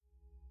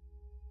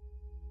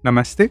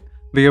Namaste.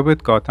 We are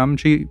with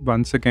Gautamji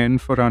once again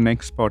for our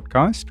next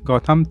podcast.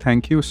 Gautam,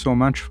 thank you so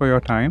much for your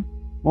time.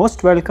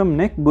 Most welcome,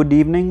 Nick. Good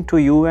evening to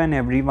you and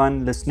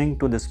everyone listening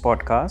to this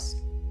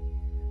podcast.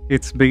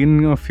 It's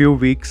been a few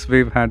weeks.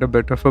 We've had a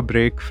bit of a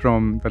break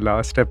from the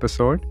last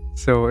episode.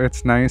 So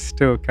it's nice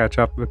to catch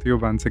up with you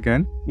once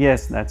again.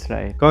 Yes, that's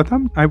right.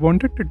 Gautam, I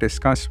wanted to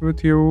discuss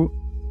with you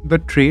the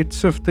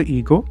traits of the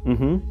ego.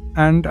 Mm-hmm.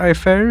 And I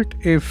felt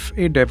if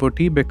a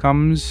devotee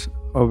becomes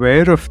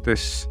aware of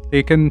this,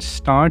 they can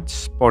start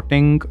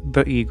spotting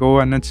the ego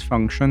and its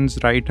functions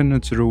right in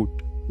its root.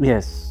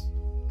 Yes,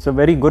 it's a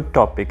very good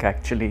topic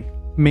actually.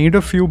 Made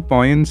a few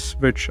points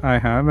which I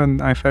have, and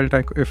I felt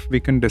like if we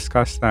can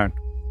discuss that.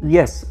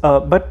 Yes,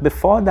 but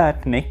before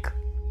that, Nick,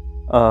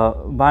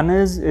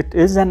 it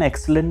is an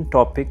excellent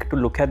topic to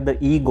look at the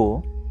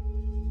ego,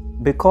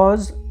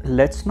 because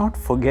let's not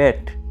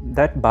forget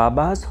that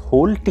Baba's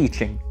whole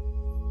teaching,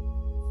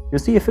 you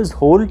see, if his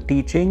whole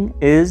teaching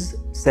is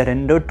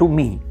surrender to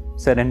me,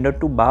 surrender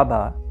to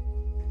Baba,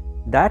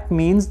 that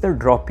means the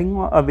dropping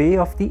away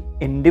of the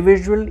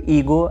individual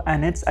ego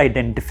and its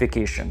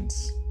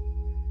identifications.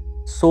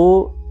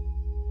 So,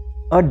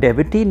 a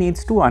devotee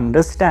needs to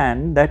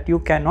understand that you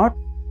cannot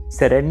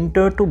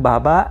surrender to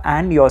Baba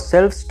and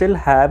yourself still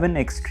have an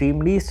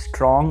extremely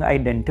strong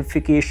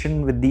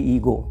identification with the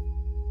ego,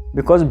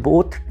 because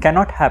both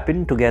cannot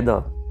happen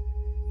together.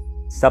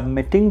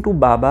 Submitting to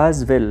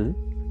Baba's will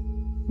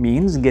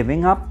means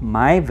giving up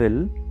my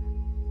will,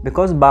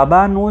 because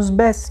Baba knows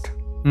best.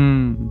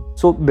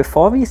 So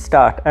before we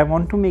start, I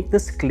want to make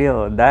this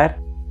clear that,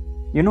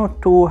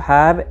 to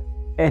have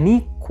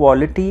any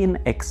quality in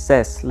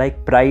excess,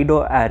 like pride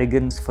or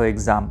arrogance, for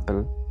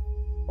example,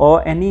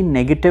 or any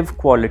negative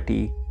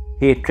quality,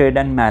 hatred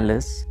and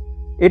malice,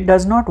 it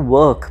does not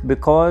work,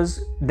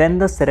 because then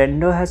the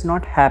surrender has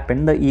not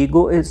happened. The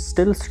ego is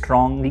still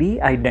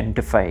strongly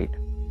identified.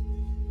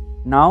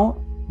 Now,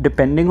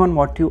 depending on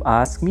what you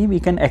ask me, we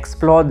can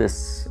explore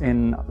this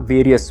in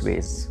various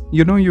ways.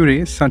 You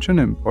raised such an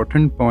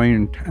important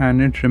point,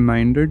 and it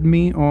reminded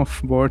me of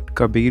what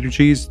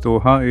Kabirji's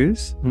Doha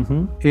is.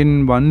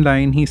 In one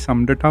line, he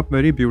summed it up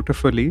very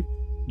beautifully.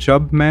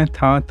 Jab main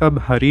tha tab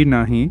hari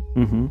nahi,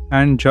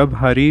 and jab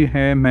hari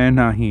hai main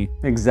nahi.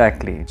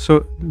 Exactly.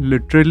 So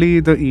literally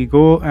the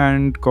ego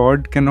and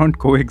God cannot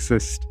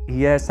coexist.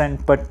 Yes,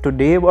 but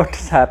today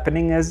what's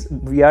happening is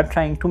we are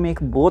trying to make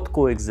both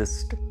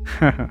coexist.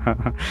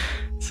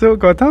 So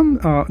Gautam,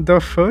 the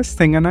first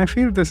thing, and I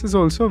feel this is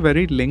also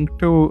very linked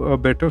to a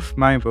bit of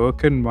my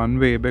work in one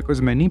way,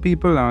 because many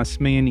people ask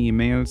me in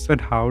emails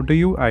that how do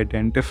you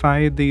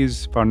identify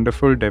these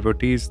wonderful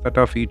devotees that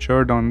are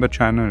featured on the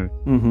channel?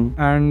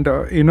 And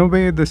in a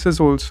way, this is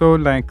also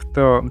like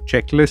the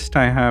checklist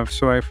I have,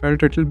 so I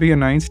felt it'll be a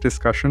nice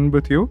discussion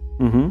with you.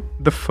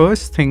 The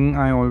first thing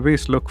I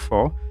always look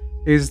for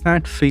is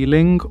that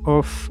feeling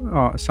of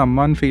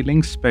someone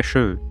feeling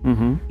special,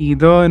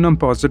 either in a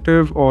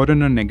positive or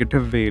in a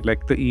negative way.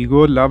 Like the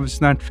ego loves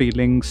that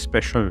feeling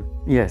special.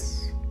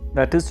 Yes,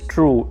 that is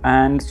true.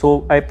 And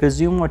so I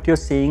presume what you're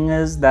saying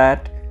is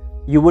that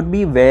you would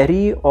be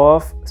wary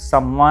of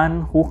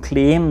someone who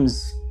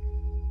claims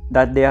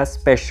that they are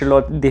special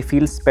or they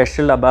feel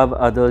special above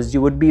others.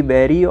 You would be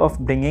wary of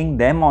bringing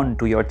them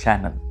onto your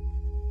channel.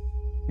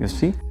 You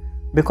see?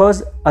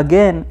 Because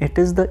again, it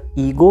is the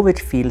ego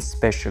which feels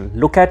special.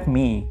 Look at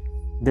me.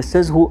 This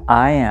is who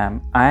I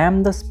am. I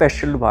am the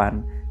special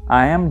one.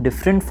 I am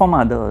different from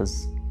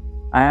others.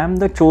 I am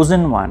the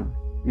chosen one.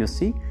 You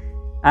see?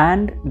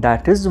 And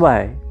that is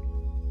why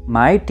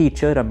my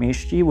teacher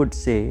Rameshji would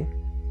say,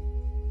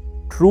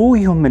 true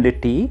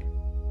humility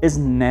is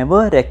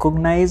never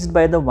recognized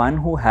by the one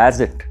who has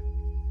it.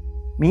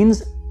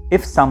 Means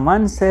if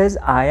someone says,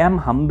 I am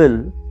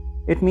humble,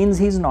 it means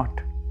he's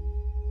not.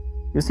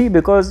 You see,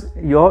 because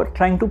you're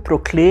trying to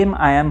proclaim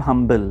I am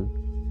humble.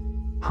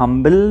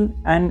 Humble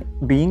and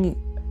being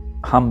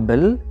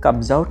humble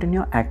comes out in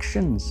your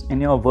actions, in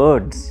your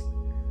words.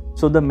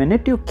 So the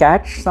minute you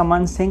catch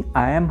someone saying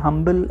I am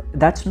humble,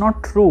 that's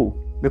not true.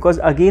 Because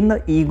again,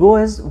 the ego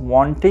is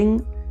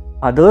wanting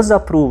others'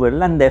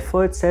 approval, and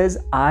therefore it says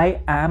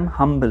I am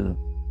humble.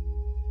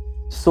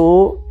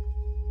 So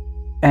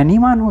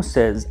anyone who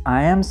says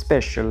I am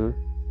special,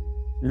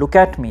 look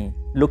at me.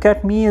 Look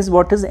at me is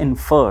what is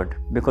inferred,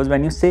 because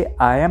when you say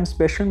I am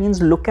special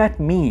means look at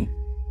me.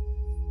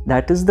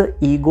 That is the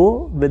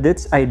ego with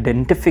its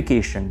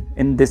identification.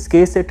 In this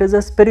case, it is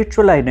a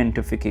spiritual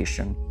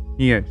identification.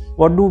 Yes.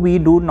 What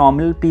do?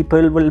 Normal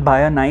people will buy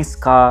a nice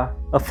car,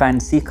 a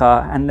fancy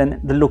car, and then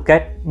the look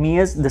at me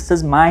is this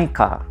is my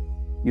car.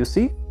 You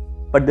see?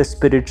 But the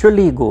spiritual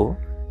ego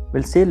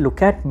will say,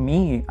 look at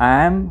me.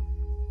 I am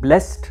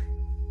blessed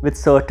with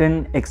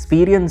certain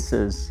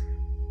experiences.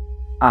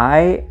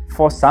 I,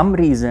 for some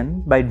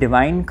reason, by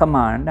divine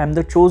command, am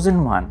the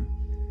chosen one.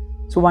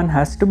 So one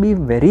has to be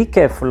very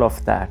careful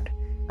of that.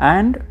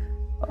 And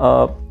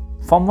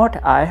from what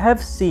I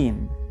have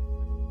seen,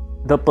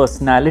 the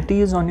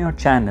personalities on your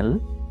channel,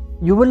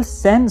 you will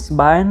sense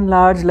by and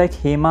large, like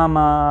Hema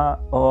Ma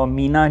or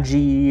Meena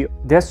Ji,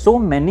 there's so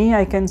many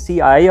I can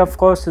see. I, of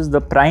course, is the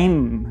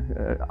prime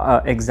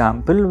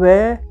example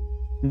where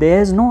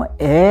there's no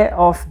air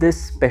of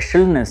this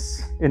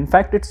specialness. In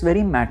fact, it's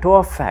very matter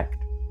of fact.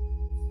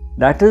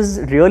 That is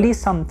really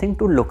something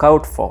to look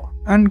out for.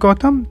 And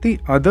Gautam, the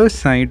other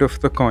side of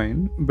the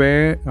coin,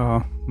 where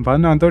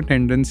one other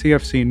tendency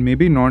I've seen,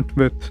 maybe not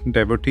with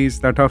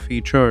devotees that are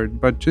featured,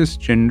 but just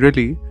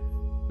generally,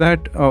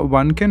 that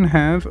one can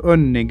have a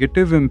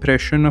negative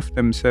impression of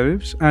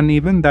themselves, and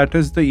even that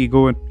is the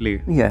ego at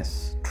play.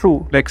 Yes,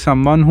 true. Like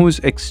someone who's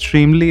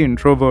extremely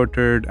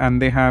introverted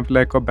and they have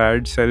like a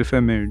bad self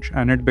image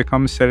and it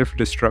becomes self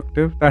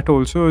destructive, that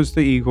also is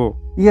the ego.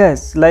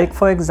 Yes, like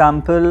for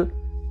example,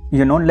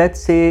 let's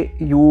say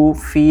you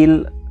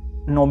feel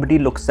nobody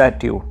looks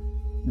at you.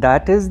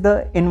 That is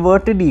the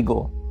inverted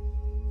ego.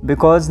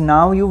 Because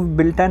now you've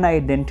built an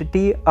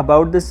identity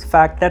about this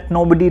fact that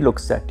nobody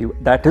looks at you.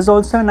 That is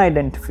also an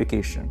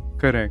identification.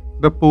 Correct.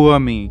 The poor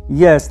me.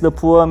 Yes, the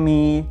poor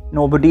me,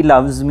 nobody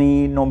loves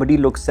me, nobody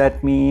looks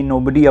at me,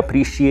 nobody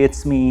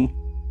appreciates me.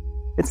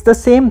 It's the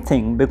same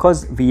thing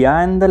because we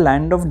are in the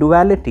land of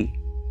duality.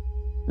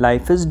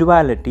 Life is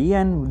duality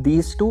and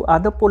these two are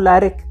the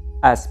polaric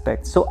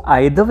aspects. So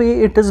either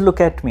way it is look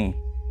at me.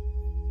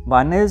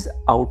 One is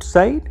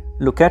outside,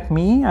 look at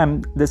me,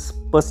 I'm this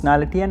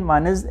personality, and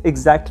one is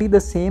exactly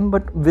the same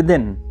but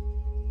within.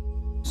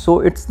 So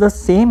it's the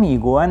same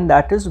ego, and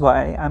that is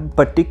why I'm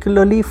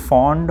particularly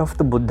fond of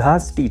the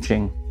Buddha's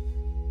teaching,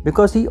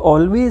 because he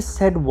always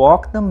said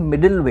walk the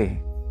middle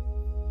way.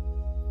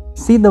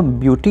 See, the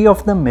beauty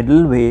of the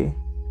middle way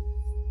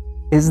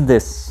is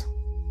this: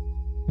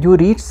 you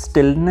reach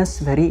stillness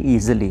very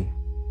easily.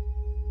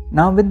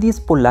 Now with these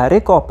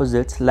polaric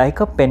opposites, like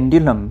a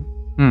pendulum,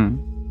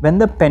 when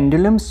the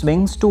pendulum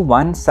swings to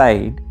one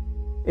side,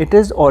 it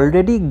is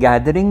already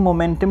gathering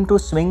momentum to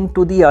swing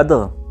to the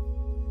other.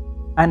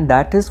 And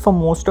that is for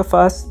most of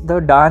us the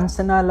dance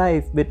in our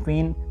life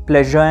between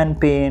pleasure and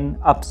pain,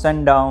 ups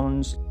and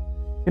downs.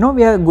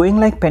 We are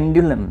going like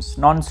pendulums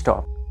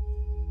non-stop.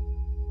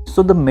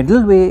 So the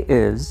middle way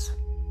is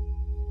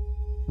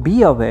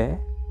be aware,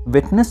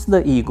 witness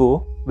the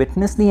ego,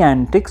 witness the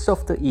antics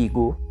of the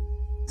ego,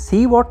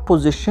 see what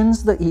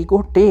positions the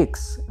ego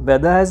takes,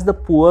 whether as the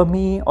poor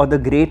me or the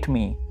great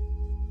me.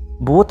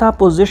 Both are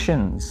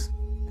positions.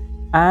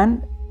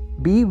 And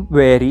be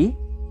wary,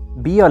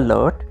 be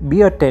alert,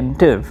 be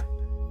attentive,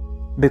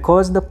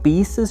 because the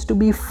peace is to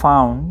be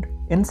found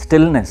in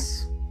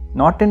stillness,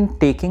 not in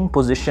taking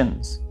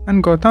positions.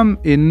 And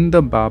Gautam, in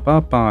the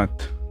Baba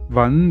path,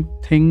 one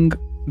thing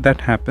that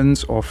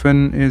happens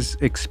often is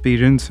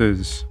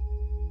experiences.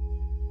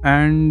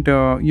 And,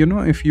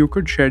 if you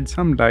could shed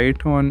some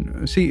light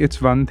on, see,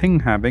 it's one thing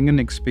having an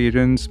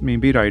experience,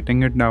 maybe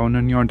writing it down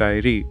in your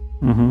diary.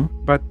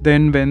 But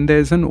then when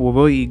there's an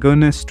over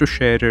eagerness to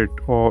share it,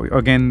 or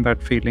again,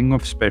 that feeling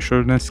of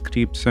specialness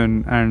creeps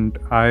in, and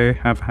I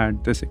have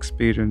had this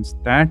experience,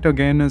 that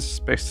again is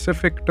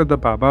specific to the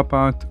Baba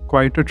path,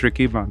 quite a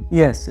tricky one.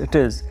 Yes, it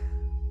is.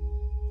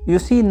 You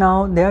see,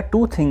 now there are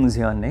two things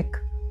here, Nick.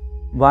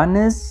 One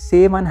is,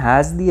 say one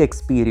has the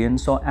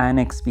experience or an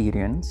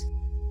experience.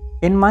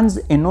 In one's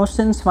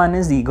innocence, one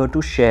is eager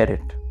to share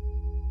it.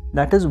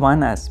 That is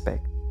one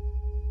aspect.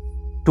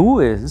 Two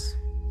is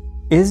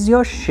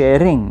your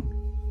sharing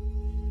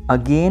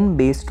again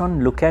based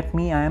on look at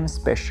me, I am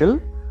special,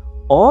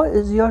 or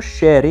is your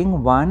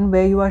sharing one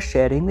where you are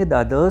sharing with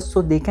others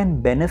so they can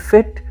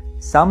benefit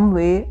some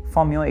way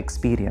from your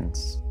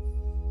experience?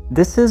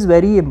 This is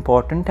very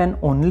important, and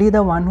only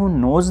the one who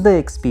knows the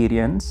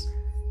experience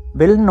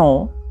will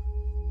know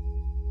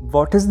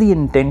what is the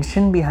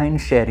intention behind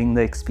sharing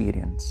the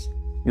experience.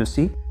 You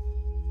see?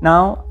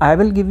 Now, I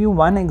will give you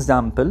one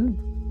example.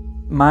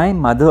 My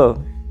mother,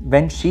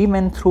 when she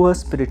went through a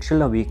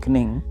spiritual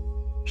awakening,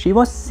 she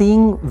was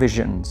seeing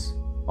visions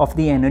of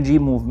the energy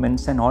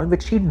movements and all,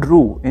 which she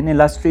drew in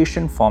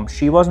illustration form.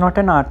 She was not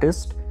an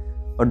artist.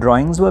 Her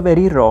drawings were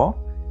very raw,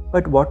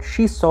 but what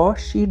she saw,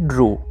 she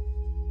drew.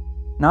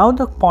 Now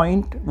the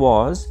point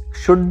was,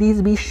 should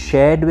these be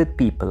shared with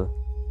people?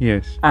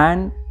 Yes.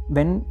 And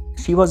when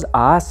she was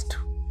asked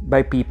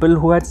by people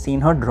who had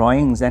seen her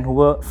drawings and who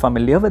were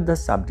familiar with the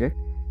subject,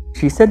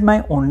 she said,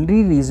 my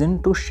only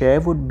reason to share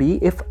would be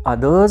if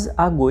others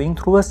are going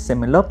through a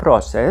similar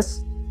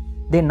process,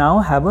 they now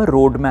have a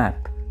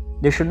roadmap.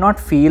 They should not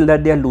feel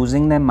that they are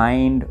losing their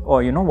mind,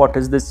 or what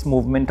is this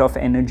movement of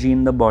energy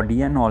in the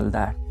body and all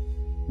that.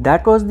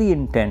 That was the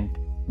intent.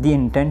 The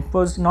intent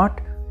was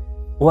not,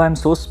 oh, I'm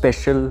so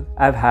special,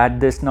 I've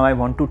had this, now I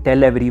want to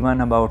tell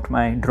everyone about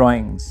my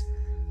drawings.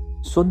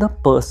 So the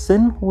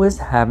person who is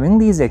having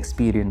these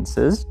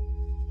experiences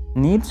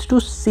needs to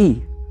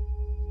see,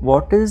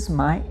 what is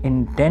my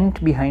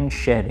intent behind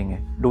sharing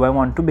it? Do I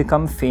want to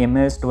become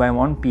famous? Do I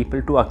want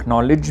people to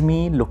acknowledge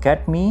me, look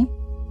at me?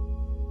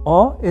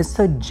 Or is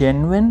a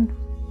genuine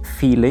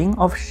feeling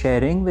of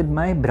sharing with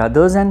my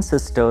brothers and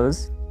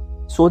sisters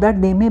so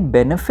that they may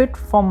benefit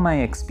from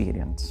my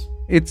experience?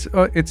 It's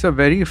a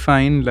very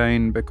fine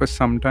line because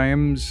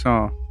sometimes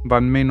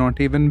one may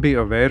not even be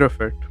aware of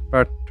it,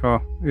 but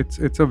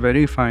it's a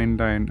very fine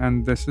line,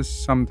 and this is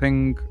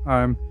something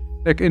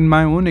like in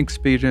my own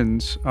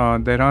experience.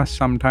 There are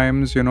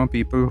sometimes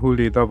people who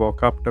either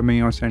walk up to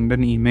me or send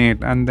an email,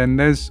 and then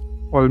there's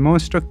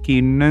almost a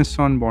keenness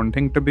on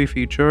wanting to be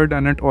featured,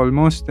 and it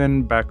almost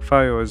then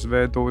backfires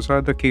where those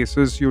are the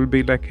cases you'll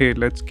be like, hey,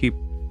 let's keep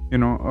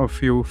a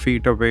few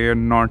feet away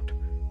and not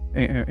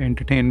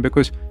entertain,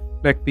 because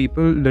like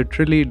people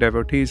literally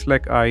devotees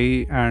like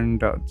I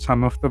and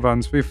some of the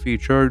ones we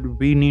featured,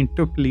 we need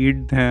to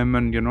plead them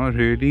and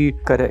really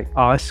Correct.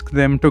 ask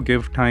them to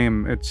give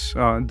time. It's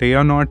they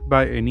are not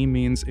by any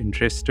means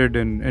interested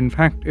in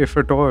fact, if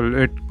at all,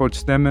 it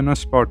puts them in a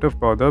spot of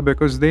bother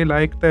because they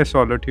like their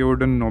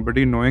solitude and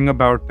nobody knowing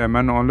about them,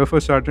 and all of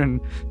a sudden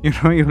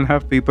you'll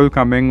have people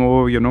coming,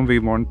 oh, we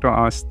want to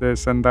ask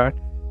this and that.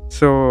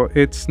 So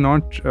it's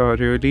not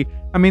really,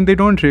 I mean, they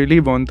don't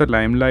really want the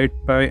limelight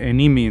by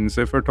any means.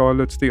 If at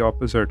all, it's the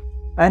opposite.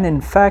 And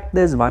in fact,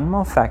 there's one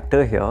more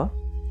factor here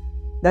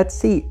that,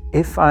 see,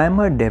 if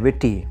I'm a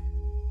devotee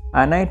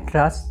and I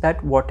trust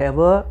that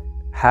whatever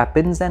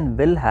happens and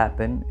will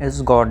happen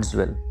is God's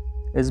will,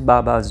 is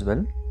Baba's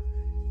will,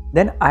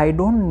 then I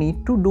don't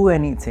need to do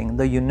anything.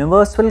 The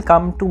universe will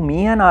come to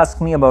me and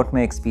ask me about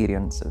my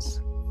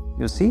experiences.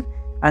 You see?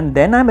 And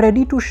then I'm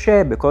ready to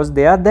share because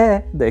they are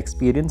there, the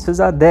experiences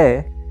are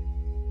there.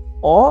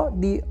 Or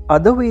the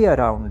other way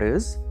around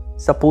is,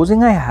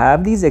 supposing I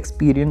have these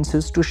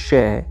experiences to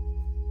share,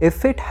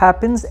 if it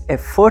happens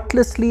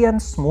effortlessly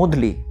and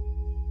smoothly,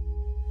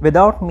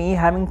 without me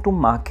having to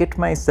market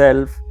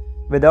myself,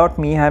 without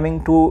me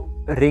having to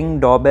ring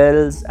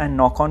doorbells and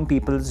knock on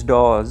people's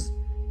doors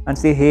and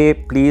say, hey,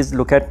 please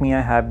look at me,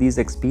 I have these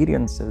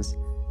experiences,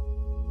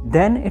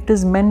 then it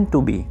is meant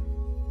to be.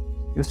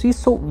 You see,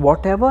 so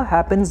whatever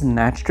happens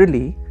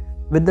naturally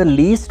with the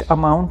least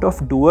amount of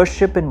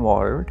doership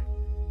involved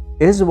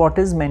is what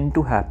is meant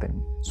to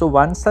happen. So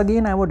once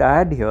again, I would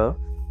add here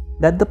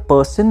that the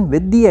person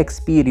with the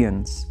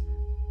experience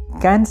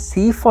can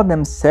see for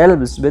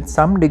themselves with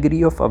some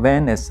degree of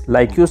awareness.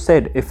 Like you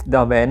said, if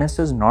the awareness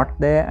is not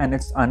there and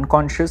it's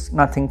unconscious,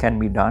 nothing can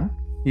be done.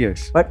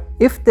 Yes. But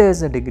if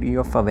there's a degree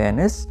of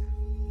awareness,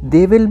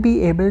 they will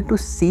be able to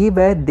see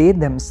where they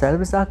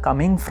themselves are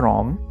coming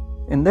from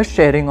in the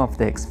sharing of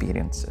the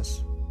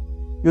experiences.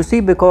 You see,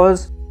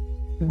 because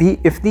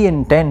if the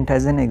intent,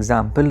 as an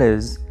example,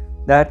 is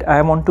that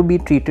I want to be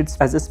treated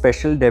as a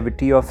special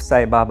devotee of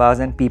Sai Baba's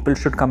and people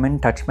should come and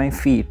touch my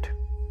feet,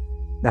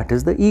 that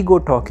is the ego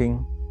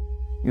talking,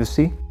 you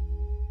see.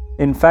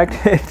 In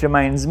fact, it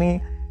reminds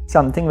me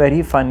something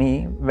very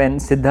funny when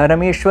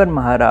Siddharameshwar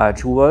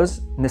Maharaj, who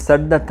was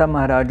Nisargadatta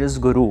Maharaj's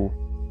guru,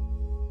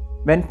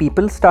 when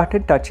people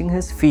started touching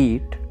his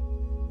feet,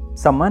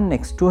 someone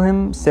next to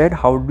him said,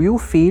 how do you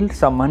feel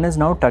someone is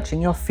now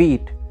touching your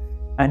feet?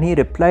 And he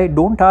replied,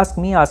 don't ask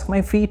me, ask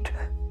my feet.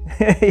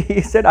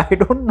 He said, I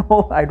don't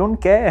know, I don't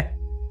care.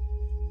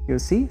 You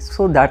see,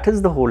 so that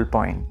is the whole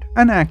point.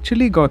 And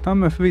actually,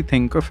 Gautam, if we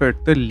think of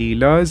it, the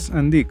Leelas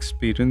and the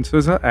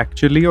experiences are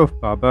actually of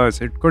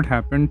Baba's. It could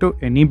happen to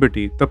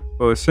anybody. The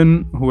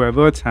person,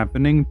 whoever it's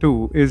happening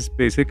to, is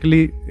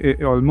basically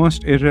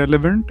almost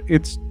irrelevant.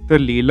 It's the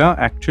Leela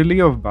actually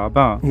of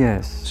Baba.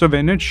 Yes. So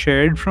when it's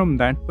shared from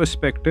that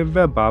perspective,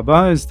 where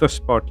Baba is the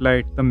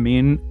spotlight, the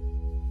main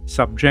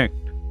subject,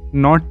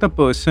 not the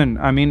person.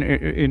 I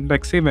mean,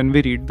 like say when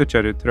we read the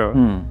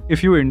Charitra,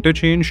 if you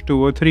interchange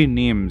 2 or 3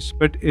 names,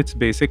 but it's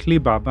basically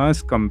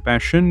Baba's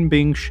compassion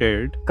being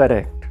shared.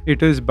 Correct.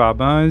 It is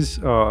Baba's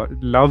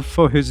love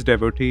for his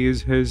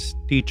devotees, his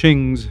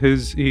teachings,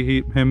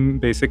 him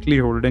basically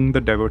holding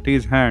the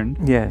devotee's hand.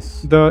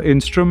 Yes. The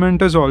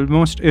instrument is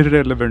almost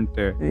irrelevant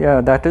there.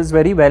 Yeah, that is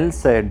very well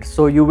said.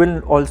 So you will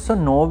also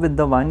know with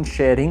the one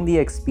sharing the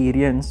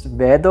experience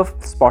where the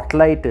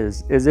spotlight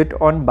is. Is it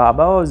on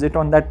Baba or is it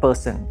on that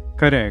person?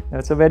 Correct.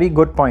 That's a very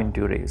good point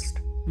you raised.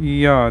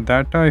 Yeah,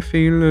 that I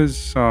feel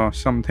is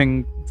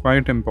something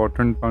quite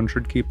important one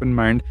should keep in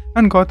mind.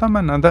 And Gautam,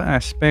 another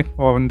aspect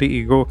on the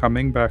ego,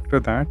 coming back to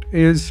that,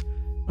 is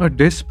a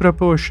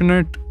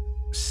disproportionate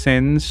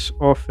sense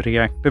of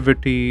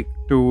reactivity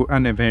to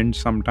an event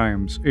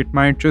sometimes. It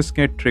might just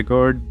get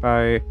triggered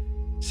by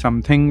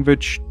something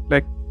which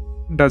like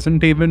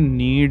doesn't even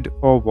need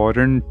or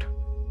warrant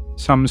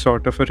some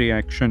sort of a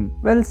reaction.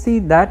 Well, see,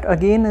 that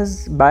again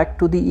is back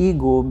to the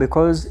ego,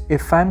 because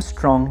if I'm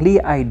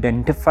strongly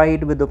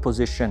identified with a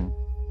position,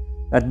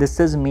 that this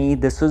is me,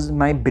 this is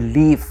my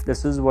belief,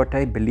 this is what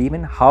I believe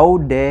in, how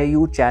dare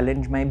you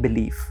challenge my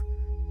belief?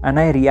 And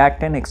I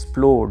react and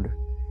explode.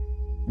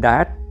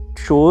 That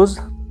shows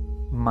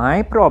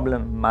my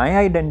problem. My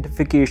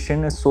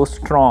identification is so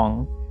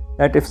strong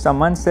that if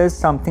someone says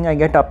something, I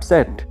get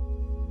upset.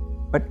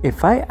 But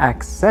if I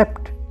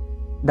accept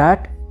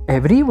that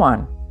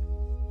everyone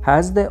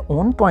has their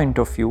own point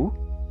of view,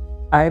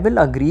 I will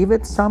agree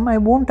with some, I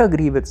won't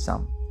agree with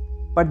some.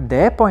 But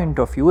their point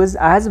of view is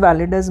as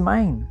valid as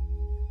mine.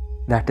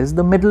 That is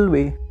the middle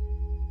way.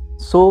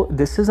 So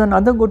this is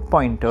another good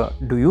pointer.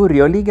 Do you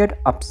really get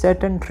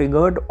upset and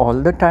triggered all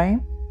the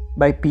time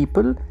by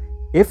people?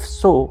 If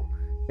so,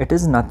 it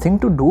is nothing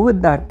to do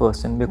with that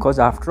person, because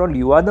after all,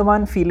 you are the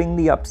one feeling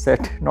the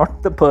upset,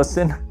 not the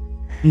person.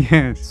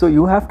 Yes. So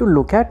you have to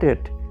look at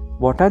it.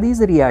 What are these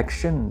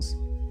reactions?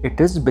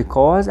 It is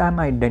because I'm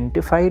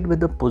identified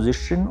with a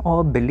position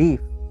or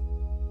belief.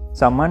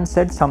 Someone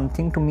said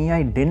something to me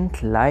I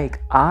didn't like.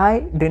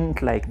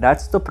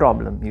 That's the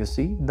problem, you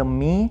see. The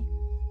me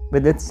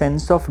with its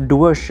sense of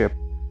doership.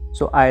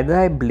 So either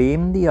I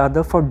blame the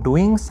other for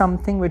doing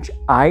something which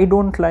I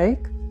don't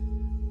like,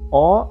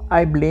 or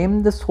I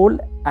blame this whole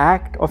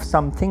act of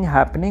something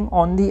happening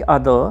on the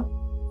other,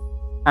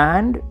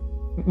 and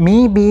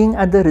me being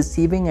at the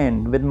receiving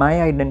end with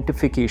my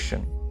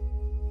identification.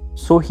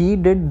 So he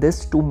did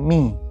this to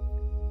me.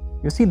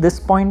 You see, this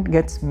point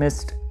gets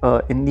missed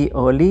in the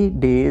early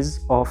days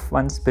of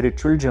one's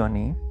spiritual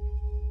journey.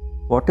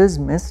 What is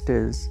missed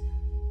is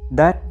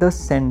that the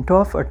center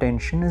of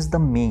attention is the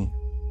me.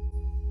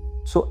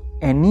 So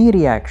any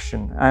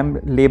reaction, I'm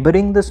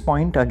laboring this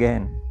point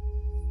again,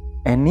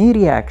 any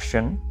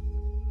reaction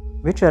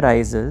which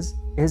arises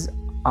is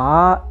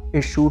our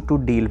issue to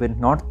deal with,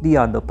 not the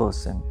other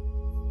person.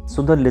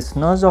 So the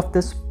listeners of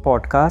this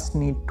podcast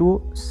need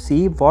to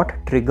see what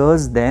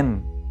triggers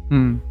them,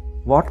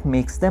 what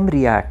makes them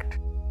react,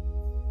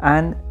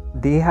 and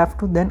they have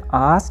to then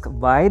ask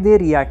why they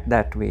react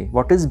that way,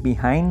 what is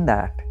behind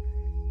that.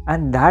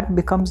 And that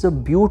becomes a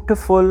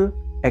beautiful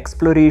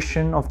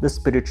exploration of the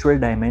spiritual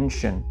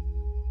dimension.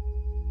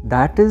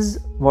 That is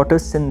what a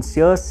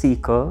sincere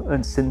seeker,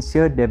 a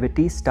sincere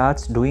devotee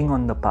starts doing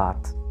on the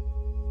path.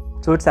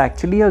 So it's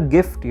actually a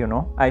gift,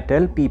 I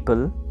tell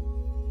people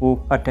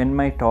who attend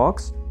my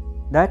talks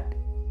that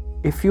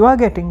if you are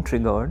getting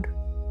triggered,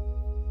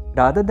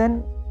 rather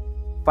than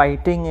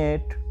fighting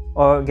it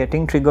or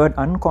getting triggered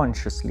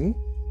unconsciously,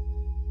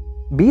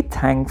 be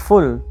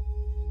thankful,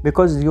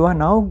 because you are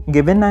now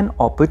given an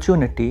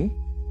opportunity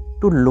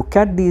to look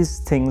at these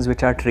things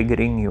which are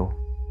triggering you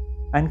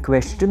and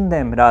question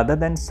them, rather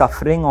than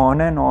suffering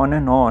on and on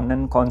and on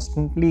and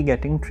constantly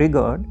getting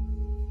triggered.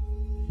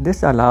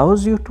 This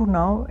allows you to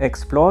now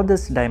explore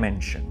this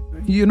dimension.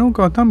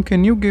 Gautam,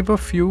 can you give a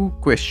few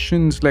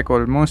questions, like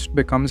almost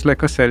becomes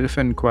like a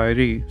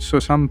self-inquiry? So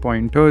some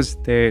pointers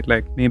there,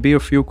 like maybe a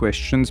few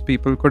questions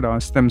people could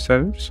ask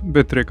themselves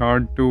with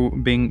regard to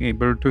being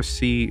able to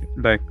see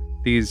like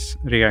these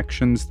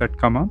reactions that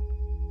come up.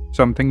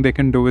 Something they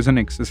can do as an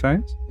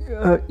exercise.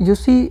 You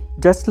see,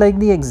 just like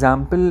the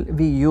example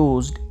we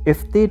used,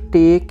 if they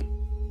take,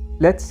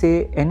 let's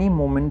say, any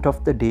moment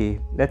of the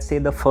day, let's say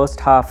the first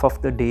half of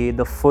the day,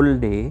 the full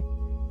day,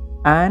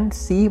 and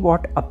see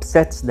what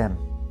upsets them,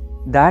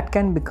 that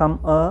can become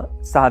a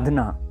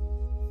sadhana.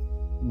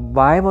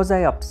 Why was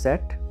I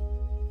upset?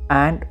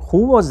 And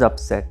who was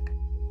upset?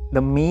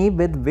 The me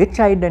with which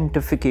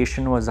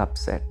identification was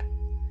upset?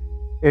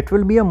 It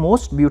will be a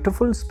most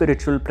beautiful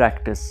spiritual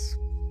practice,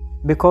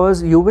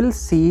 because you will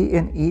see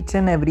in each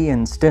and every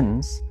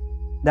instance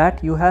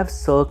that you have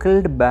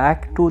circled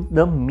back to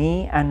the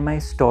me and my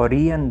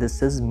story, and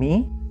this is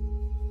me,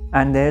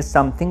 and there's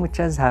something which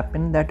has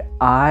happened that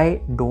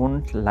I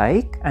don't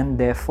like, and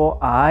therefore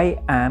I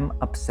am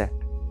upset.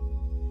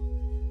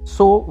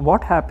 So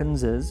what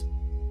happens is,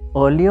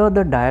 earlier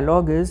the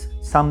dialogue is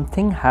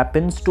something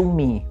happens to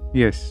me.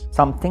 Yes.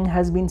 Something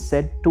has been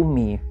said to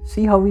me.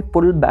 See how we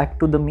pull back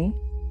to the me?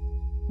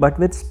 But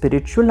with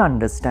spiritual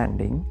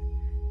understanding,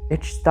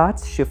 it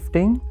starts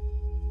shifting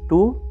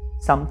to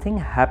something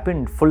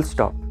happened, full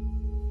stop.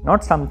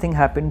 Not something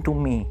happened to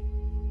me.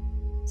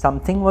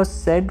 Something was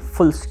said,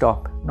 full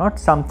stop. Not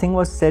something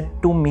was said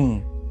to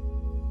me.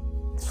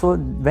 So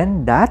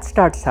when that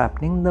starts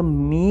happening, the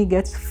me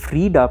gets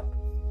freed up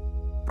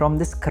from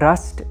this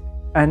crust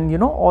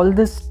and all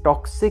this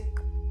toxic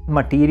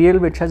material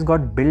which has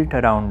got built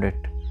around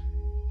it.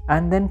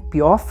 And then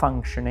pure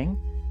functioning,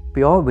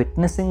 pure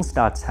witnessing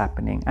starts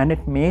happening, and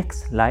it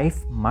makes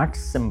life much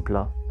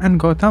simpler. And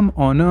Gautam,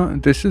 honor,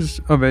 this is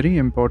a very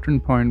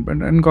important point,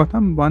 and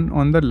Gautam, one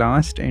on the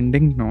last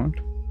ending note,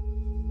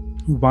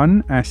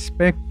 one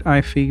aspect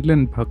I feel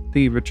in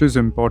bhakti which is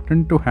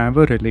important to have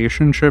a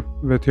relationship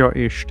with your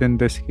Isht, in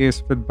this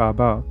case with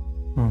Baba,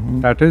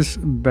 that is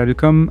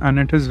welcome and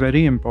it is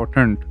very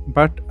important.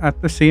 But at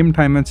the same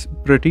time, it's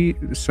pretty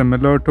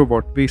similar to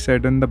what we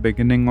said in the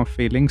beginning of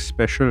feeling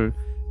special.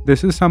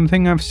 This is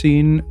something I've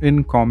seen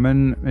in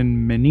common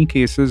in many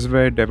cases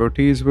where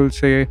devotees will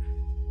say,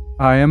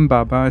 I am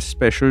Baba's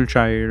special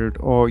child,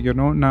 or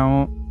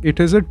now it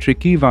is a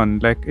tricky one.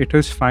 Like, it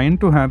is fine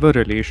to have a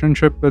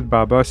relationship with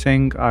Baba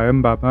saying I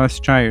am Baba's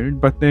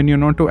child, but then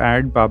to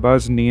add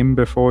Baba's name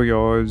before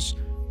yours,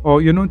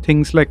 or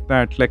things like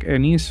that. Like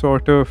any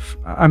sort of,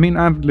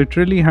 I've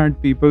literally had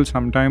people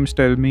sometimes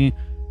tell me,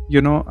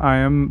 I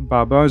am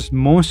Baba's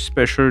most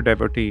special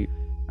devotee,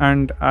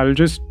 and I'll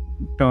just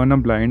turn a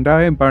blind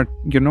eye. But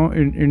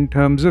in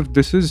terms of,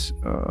 this is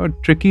a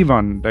tricky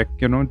one, like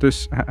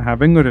this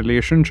having a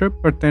relationship,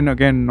 but then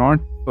again not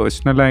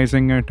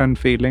personalizing it and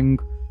feeling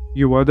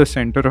you are the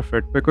center of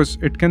it, because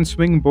it can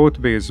swing both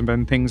ways.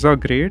 When things are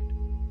great,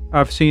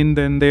 I've seen,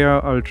 then they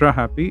are ultra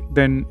happy.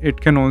 Then it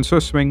can also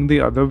swing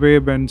the other way.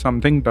 When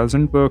something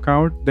doesn't work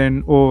out,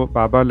 then, oh,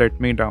 Baba let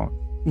me down.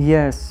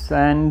 Yes,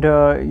 and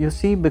you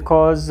see,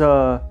 because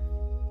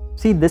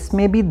see, this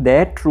may be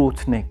their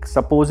truth, Nick.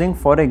 Supposing,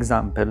 for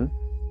example,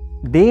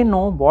 they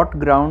know what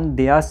ground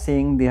they are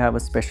saying they have a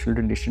special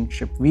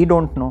relationship. We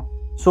don't know.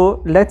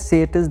 So let's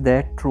say it is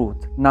their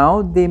truth.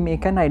 Now they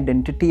make an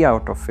identity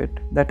out of it,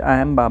 that I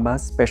am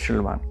Baba's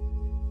special one.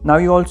 Now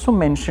you also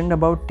mentioned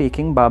about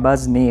taking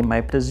Baba's name.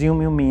 I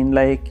presume you mean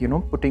like,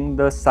 putting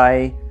the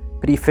Sai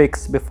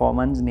prefix before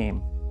one's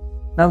name.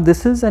 Now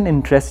this is an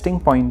interesting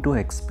point to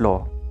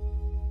explore.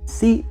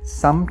 See,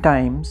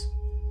 sometimes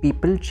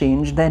people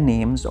change their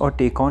names or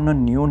take on a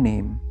new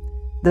name.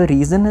 The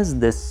reason is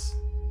this: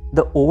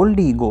 the old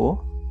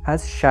ego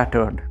has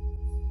shattered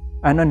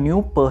and a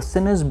new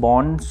person is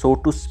born, so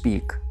to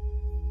speak.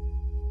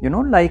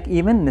 Like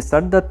even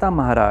Nisargadatta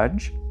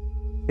Maharaj,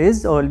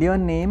 his earlier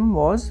name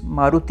was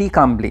Maruti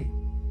Kambli,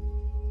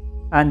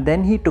 and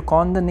then he took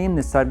on the name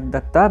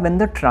Nisargadatta when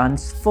the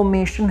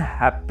transformation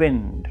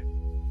happened.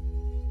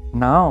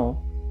 Now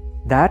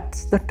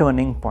that's the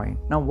turning point.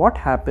 Now what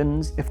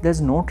happens if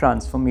there's no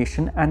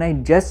transformation and I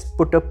just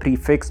put a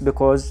prefix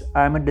because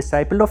I'm a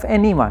disciple of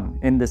anyone?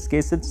 In this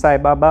case it's Sai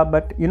Baba,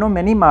 but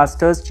many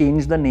masters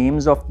change the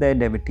names of their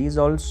devotees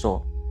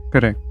also.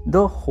 Correct.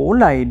 The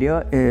whole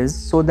idea is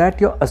so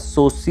that your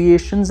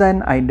associations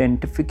and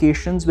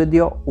identifications with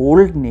your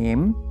old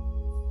name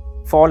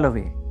fall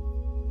away.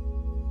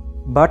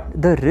 But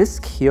the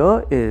risk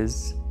here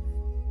is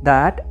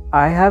that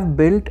I have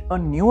built a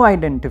new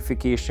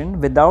identification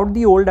without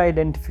the old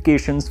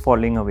identifications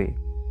falling away.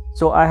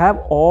 So I have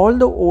all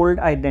the old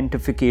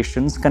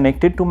identifications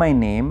connected to my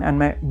name and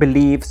my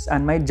beliefs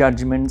and my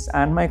judgments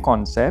and my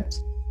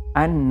concepts,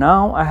 and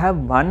now I have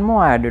one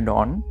more added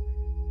on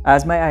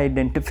as my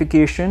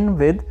identification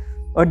with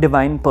a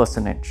divine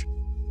personage.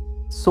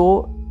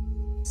 So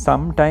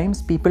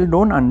sometimes people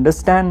don't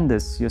understand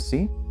this, you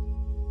see,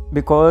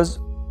 because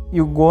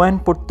you go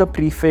and put the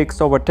prefix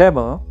or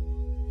whatever,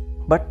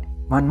 but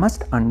one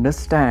must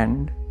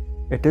understand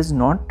it is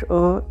not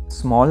a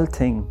small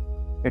thing,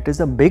 it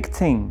is a big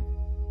thing,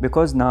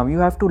 because now you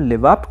have to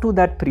live up to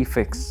that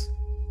prefix.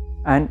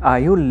 And are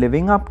you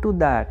living up to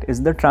that?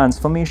 Is the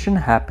transformation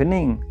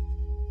happening?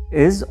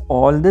 Is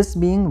all this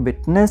being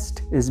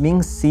witnessed, is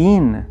being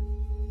seen?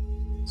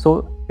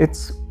 So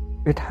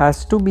it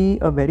has to be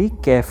a very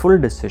careful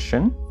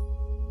decision.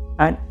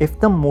 And if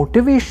the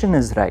motivation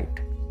is right,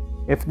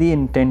 if the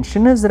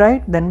intention is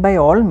right, then by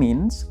all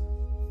means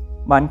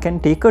one can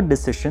take a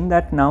decision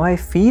that now I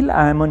feel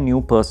I am a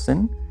new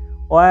person,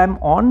 or I am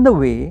on the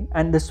way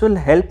and this will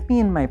help me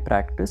in my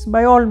practice.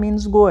 By all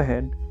means go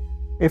ahead.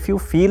 If you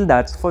feel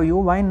that's for you,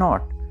 why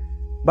not?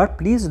 But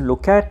please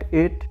look at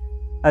it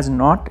as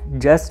not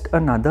just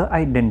another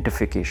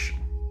identification.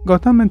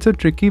 Gautam, it's a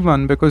tricky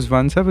one, because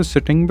once I was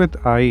sitting with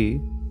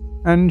Ai,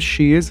 and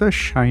she is a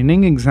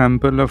shining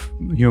example of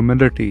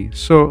humility.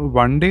 So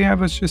one day I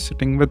was just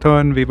sitting with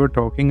her and we were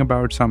talking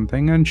about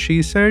something, and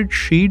she said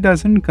she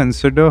doesn't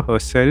consider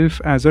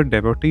herself as a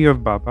devotee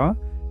of Baba.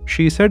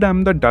 She said,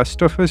 I'm the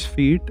dust of his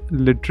feet.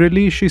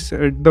 Literally, she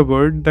said the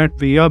word that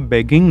we are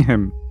begging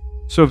him.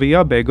 So we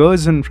are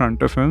beggars in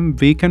front of him.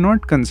 We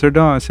cannot consider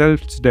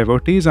ourselves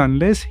devotees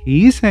unless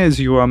he says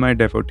you are my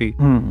devotee.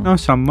 Now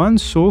someone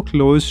so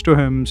close to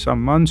him,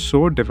 someone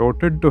so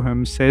devoted to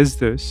him says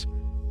this.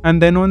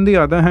 And then on the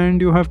other hand,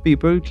 you have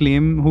people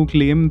who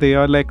claim they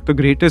are like the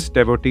greatest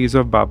devotees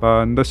of Baba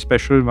and the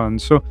special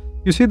ones. So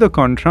you see, the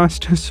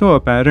contrast is so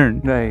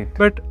apparent. Right.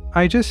 But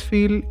I just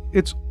feel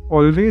it's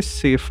always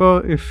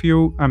safer if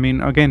you,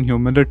 again,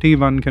 humility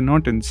one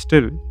cannot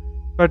instill.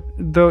 But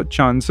the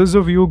chances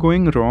of you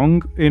going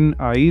wrong in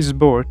Ai's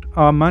boat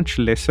are much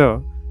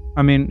lesser.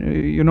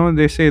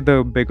 They say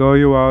the bigger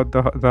you are,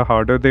 the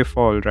harder they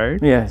fall, right?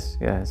 Yes.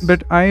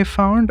 But I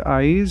found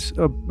Ai's,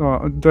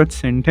 that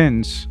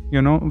sentence,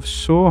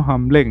 so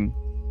humbling.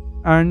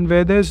 And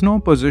where there's no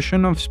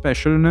position of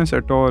specialness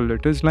at all.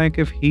 It is like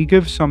if he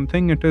gives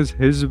something, it is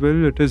his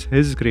will, it is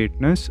his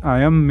greatness.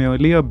 I am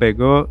merely a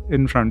beggar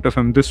in front of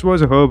him. This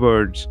was her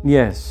words.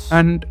 Yes.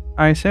 And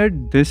I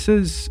said, this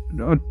is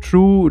a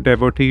true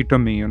devotee to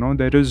me,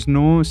 there is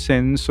no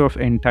sense of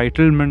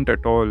entitlement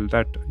at all.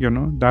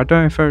 That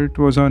I felt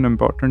was an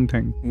important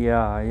thing.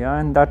 Yeah,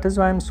 and that is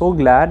why I'm so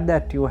glad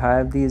that you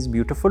have these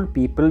beautiful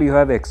people you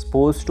have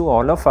exposed to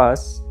all of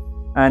us,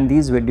 and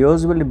these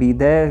videos will be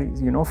there,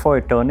 for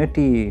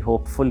eternity,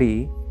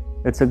 hopefully.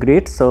 It's a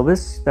great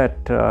service that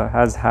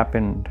has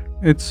happened.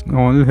 It's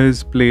all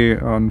his play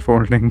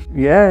unfolding.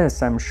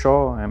 Yes, I'm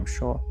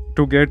sure.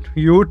 To get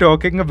you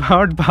talking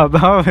about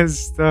Baba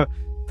is the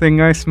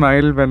thing I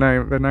smile when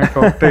I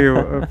talk to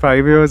you.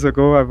 5 years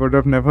ago, I would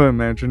have never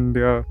imagined,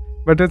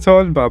 But it's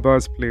all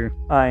Baba's play.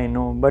 I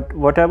know, but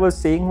what I was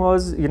saying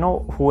was,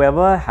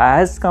 whoever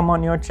has come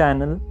on your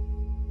channel,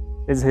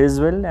 is His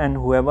will, and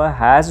whoever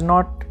has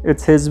not,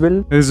 it's His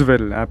will. His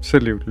will,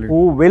 absolutely.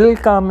 Who will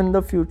come in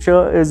the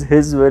future is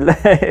His will.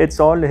 It's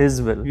all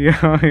His will.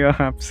 Yeah,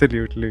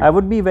 absolutely. I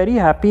would be very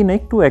happy,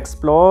 Nick, to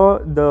explore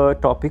the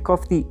topic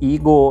of the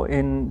ego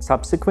in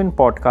subsequent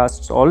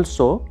podcasts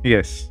also.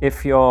 Yes.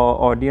 If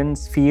your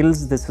audience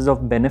feels this is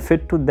of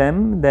benefit to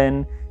them,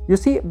 then you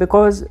see,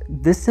 because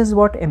this is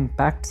what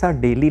impacts our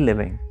daily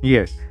living,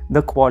 Yes.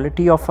 the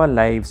quality of our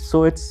lives.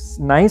 So it's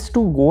nice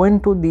to go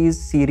into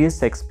these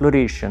serious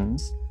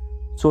explorations.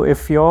 So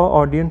if your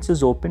audience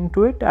is open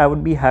to it, I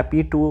would be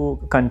happy to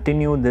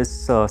continue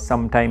this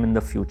sometime in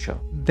the future.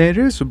 There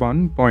is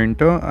one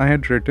pointer I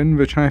had written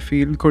which I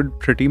feel could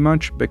pretty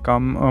much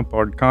become a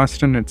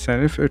podcast in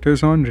itself. It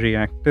is on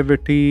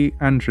reactivity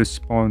and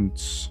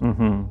response.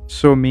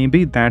 So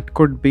maybe that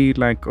could be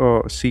like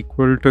a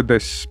sequel to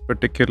this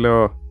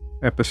particular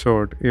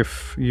episode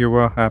if you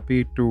were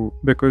happy to,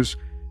 because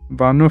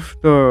one of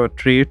the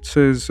traits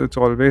is it's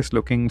always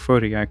looking for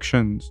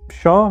reactions.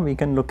 Sure, we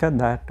can look at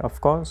that, of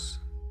course.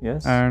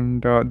 Yes.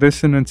 And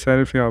this in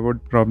itself, yeah,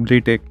 would probably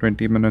take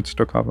 20 minutes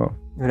to cover.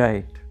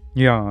 Right.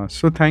 Yeah,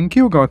 so thank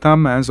you,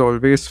 Gautam, as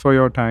always, for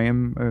your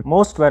time.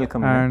 Most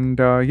welcome. Nick. And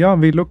yeah,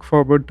 we look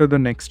forward to the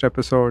next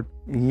episode.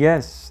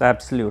 Yes,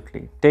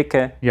 absolutely. Take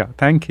care. Yeah,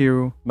 thank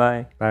you.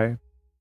 Bye. Bye.